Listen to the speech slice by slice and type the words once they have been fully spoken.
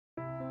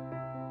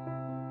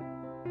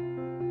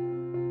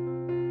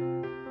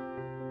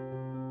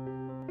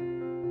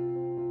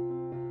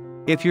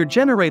If your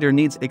generator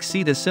needs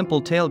exceed a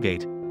simple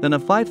tailgate, then a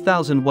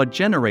 5000 watt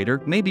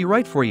generator may be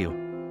right for you.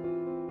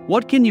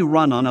 What can you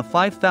run on a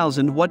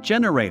 5000 watt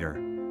generator?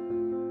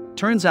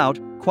 Turns out,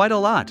 quite a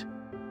lot.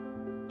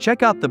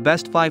 Check out the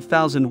best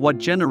 5000 watt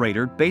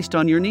generator based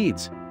on your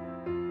needs.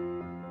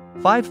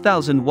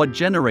 5000 watt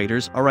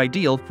generators are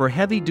ideal for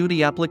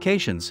heavy-duty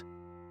applications.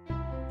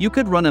 You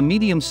could run a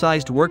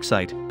medium-sized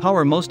worksite,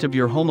 power most of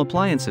your home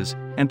appliances,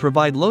 and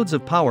provide loads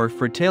of power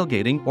for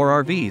tailgating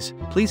or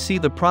RVs. Please see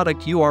the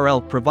product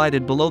URL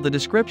provided below the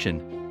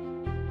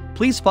description.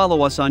 Please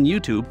follow us on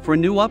YouTube for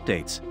new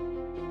updates.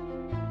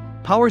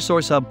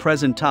 Powersourcehub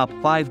Present Top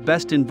 5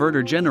 Best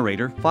Inverter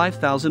Generator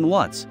 5000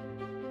 Watts.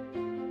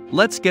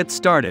 Let's get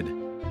started.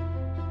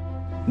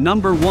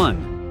 Number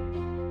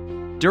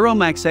 1.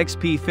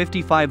 DuroMax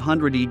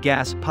XP5500E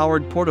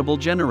Gas-Powered Portable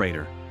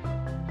Generator.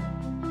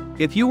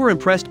 If you were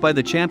impressed by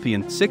the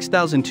Champion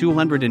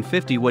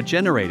 6250 watt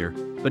generator,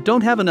 but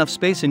don't have enough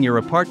space in your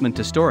apartment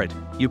to store it,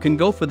 you can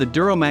go for the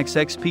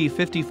DuroMax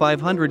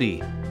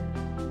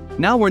XP5500E.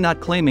 Now, we're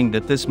not claiming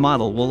that this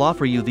model will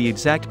offer you the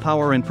exact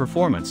power and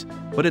performance,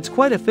 but it's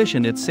quite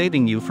efficient at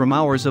saving you from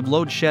hours of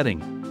load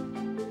shedding.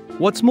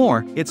 What's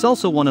more, it's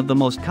also one of the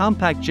most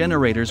compact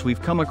generators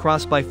we've come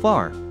across by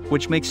far,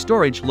 which makes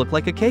storage look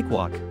like a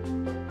cakewalk.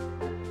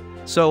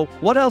 So,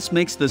 what else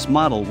makes this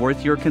model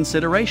worth your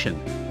consideration?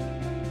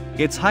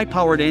 Its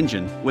high-powered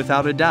engine,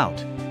 without a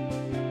doubt.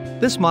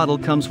 This model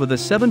comes with a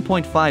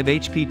 7.5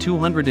 HP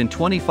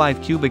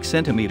 225 cubic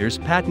centimeters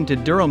patented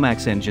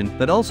DuroMax engine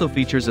that also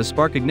features a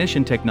spark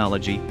ignition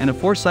technology and a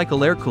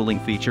 4-cycle air cooling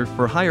feature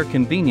for higher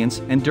convenience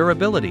and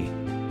durability.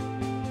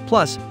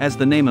 Plus, as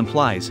the name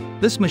implies,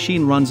 this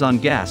machine runs on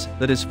gas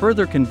that is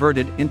further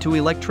converted into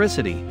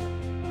electricity.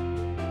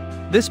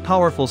 This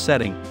powerful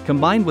setting,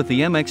 combined with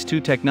the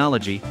MX2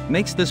 technology,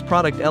 makes this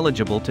product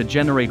eligible to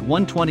generate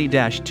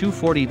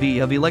 120-240 V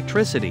of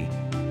electricity.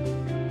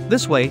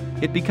 This way,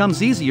 it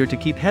becomes easier to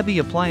keep heavy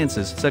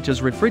appliances such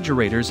as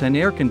refrigerators and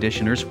air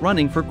conditioners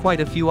running for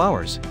quite a few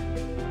hours.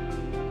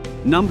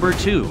 Number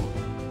 2.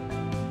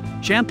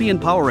 Champion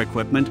Power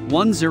Equipment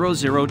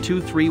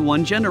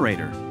 100231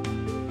 Generator.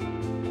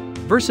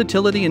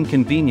 Versatility and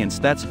convenience,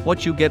 that's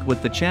what you get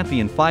with the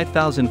Champion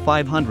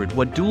 5500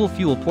 watt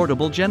dual-fuel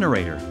portable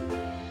generator.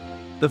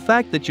 The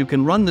fact that you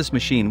can run this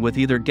machine with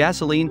either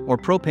gasoline or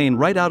propane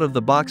right out of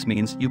the box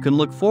means you can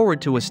look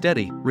forward to a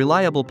steady,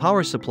 reliable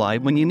power supply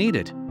when you need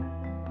it.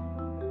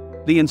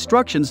 The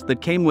instructions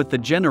that came with the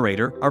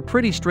generator are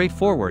pretty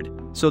straightforward,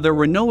 so there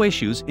were no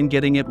issues in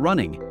getting it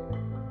running.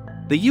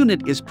 The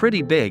unit is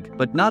pretty big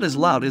but not as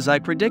loud as I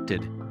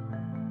predicted.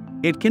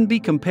 It can be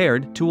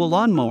compared to a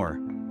lawnmower.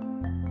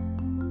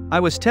 I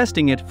was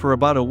testing it for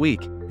about a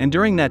week, and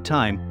during that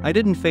time, I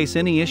didn't face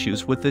any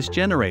issues with this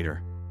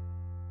generator.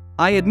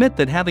 I admit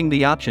that having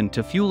the option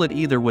to fuel it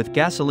either with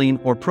gasoline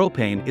or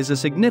propane is a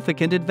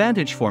significant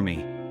advantage for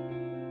me.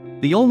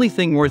 The only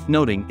thing worth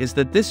noting is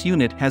that this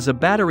unit has a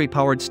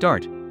battery-powered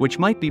start, which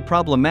might be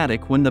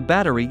problematic when the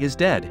battery is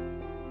dead.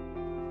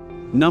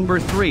 Number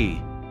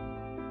 3.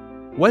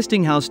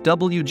 Westinghouse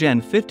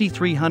WGen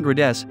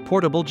 5300S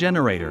Portable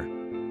Generator.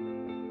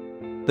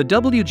 The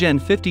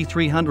WGen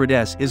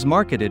 5300S is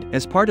marketed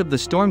as part of the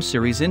Storm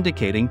series,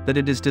 indicating that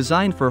it is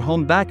designed for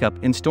home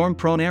backup in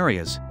storm-prone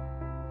areas.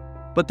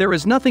 But there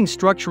is nothing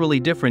structurally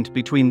different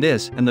between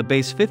this and the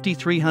base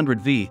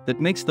 5300V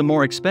that makes the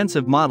more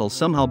expensive model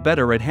somehow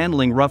better at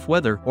handling rough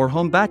weather or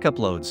home backup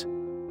loads.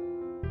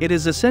 It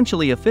is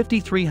essentially a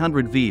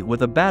 5300V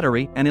with a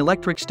battery and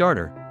electric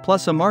starter,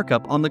 plus a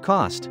markup on the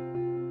cost.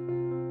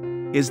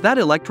 Is that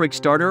electric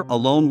starter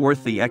alone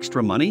worth the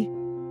extra money?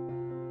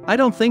 I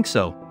don't think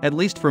so, at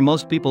least for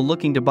most people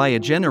looking to buy a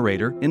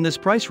generator in this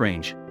price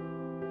range.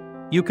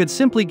 You could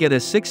simply get a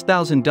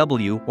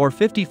 6000W or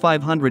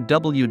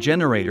 5500W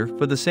generator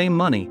for the same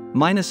money,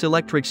 minus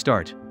electric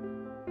start.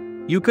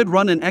 You could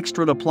run an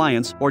extra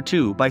appliance or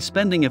two by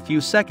spending a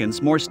few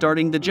seconds more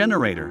starting the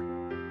generator.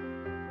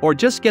 Or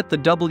just get the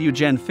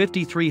WGen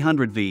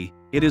 5300V,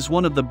 it is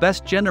one of the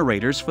best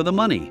generators for the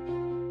money.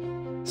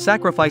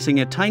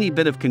 Sacrificing a tiny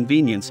bit of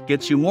convenience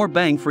gets you more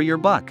bang for your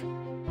buck.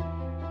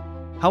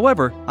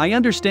 However, I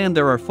understand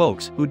there are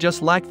folks who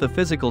just lack the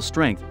physical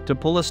strength to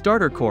pull a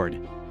starter cord.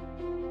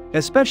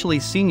 Especially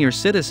senior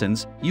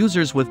citizens,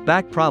 users with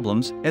back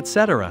problems,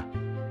 etc.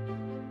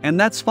 And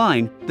that's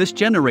fine, this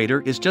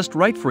generator is just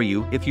right for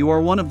you if you are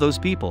one of those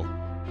people.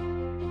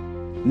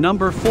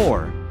 Number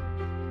 4.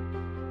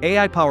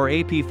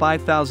 A-iPower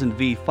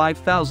AP5000V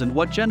 5000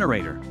 watt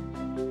generator.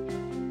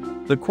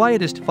 The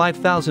quietest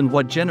 5000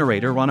 watt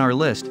generator on our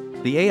list,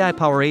 the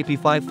A-iPower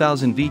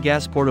AP5000V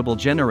gas portable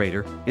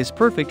generator, is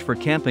perfect for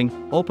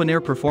camping,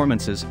 open-air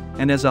performances,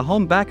 and as a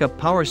home backup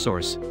power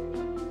source.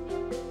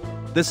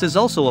 This is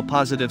also a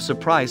positive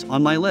surprise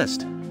on my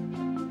list.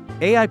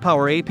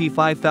 A-iPower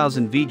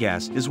AP5000V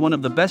gas is one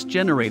of the best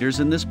generators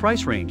in this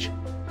price range.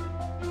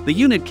 The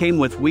unit came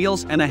with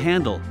wheels and a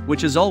handle,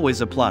 which is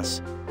always a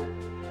plus.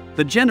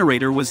 The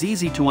generator was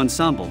easy to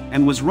ensemble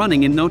and was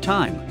running in no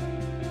time.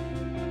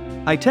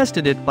 I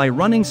tested it by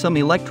running some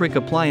electric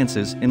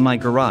appliances in my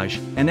garage,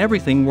 and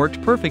everything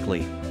worked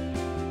perfectly.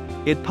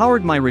 It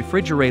powered my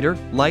refrigerator,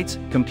 lights,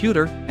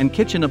 computer, and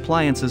kitchen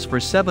appliances for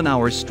 7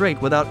 hours straight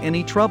without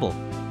any trouble.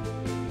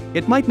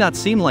 It might not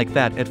seem like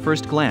that at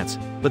first glance,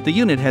 but the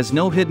unit has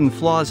no hidden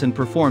flaws and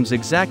performs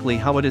exactly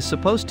how it is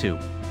supposed to.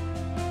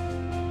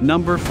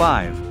 Number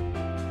 5.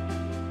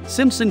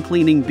 SIMPSON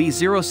Cleaning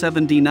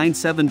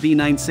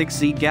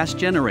B07D97B96Z Gas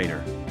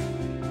Generator.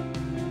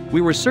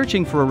 We were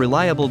searching for a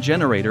reliable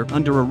generator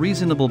under a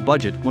reasonable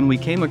budget when we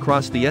came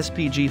across the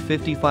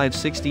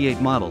SPG5568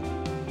 model.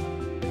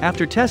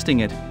 After testing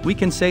it, we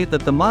can say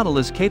that the model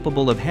is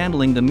capable of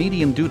handling the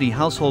medium-duty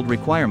household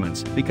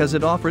requirements because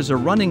it offers a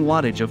running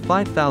wattage of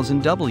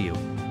 5000 W.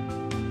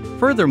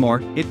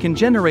 Furthermore, it can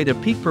generate a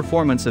peak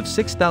performance of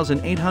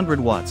 6800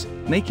 watts,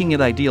 making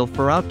it ideal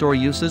for outdoor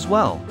use as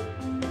well.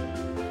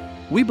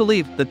 We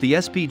believe that the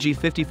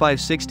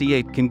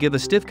SPG5568 can give a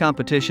stiff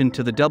competition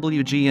to the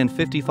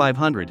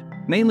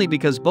WGN5500, mainly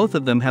because both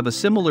of them have a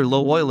similar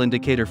low oil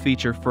indicator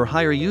feature for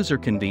higher user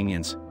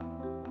convenience.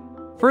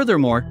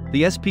 Furthermore,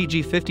 the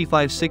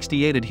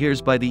SPG5568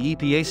 adheres by the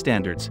EPA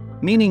standards,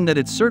 meaning that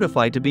it's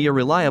certified to be a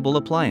reliable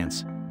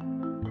appliance.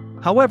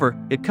 However,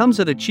 it comes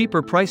at a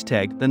cheaper price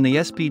tag than the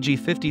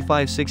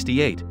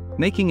SPG5568,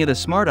 making it a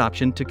smart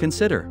option to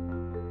consider.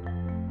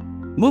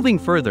 Moving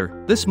further,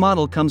 this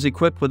model comes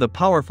equipped with a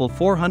powerful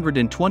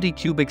 420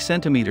 cubic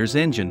centimeters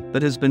engine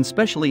that has been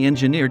specially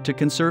engineered to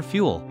conserve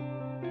fuel.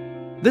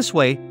 This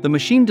way, the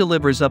machine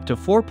delivers up to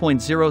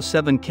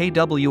 4.07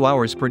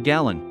 kWh per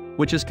gallon,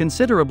 which is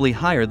considerably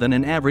higher than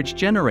an average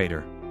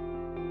generator.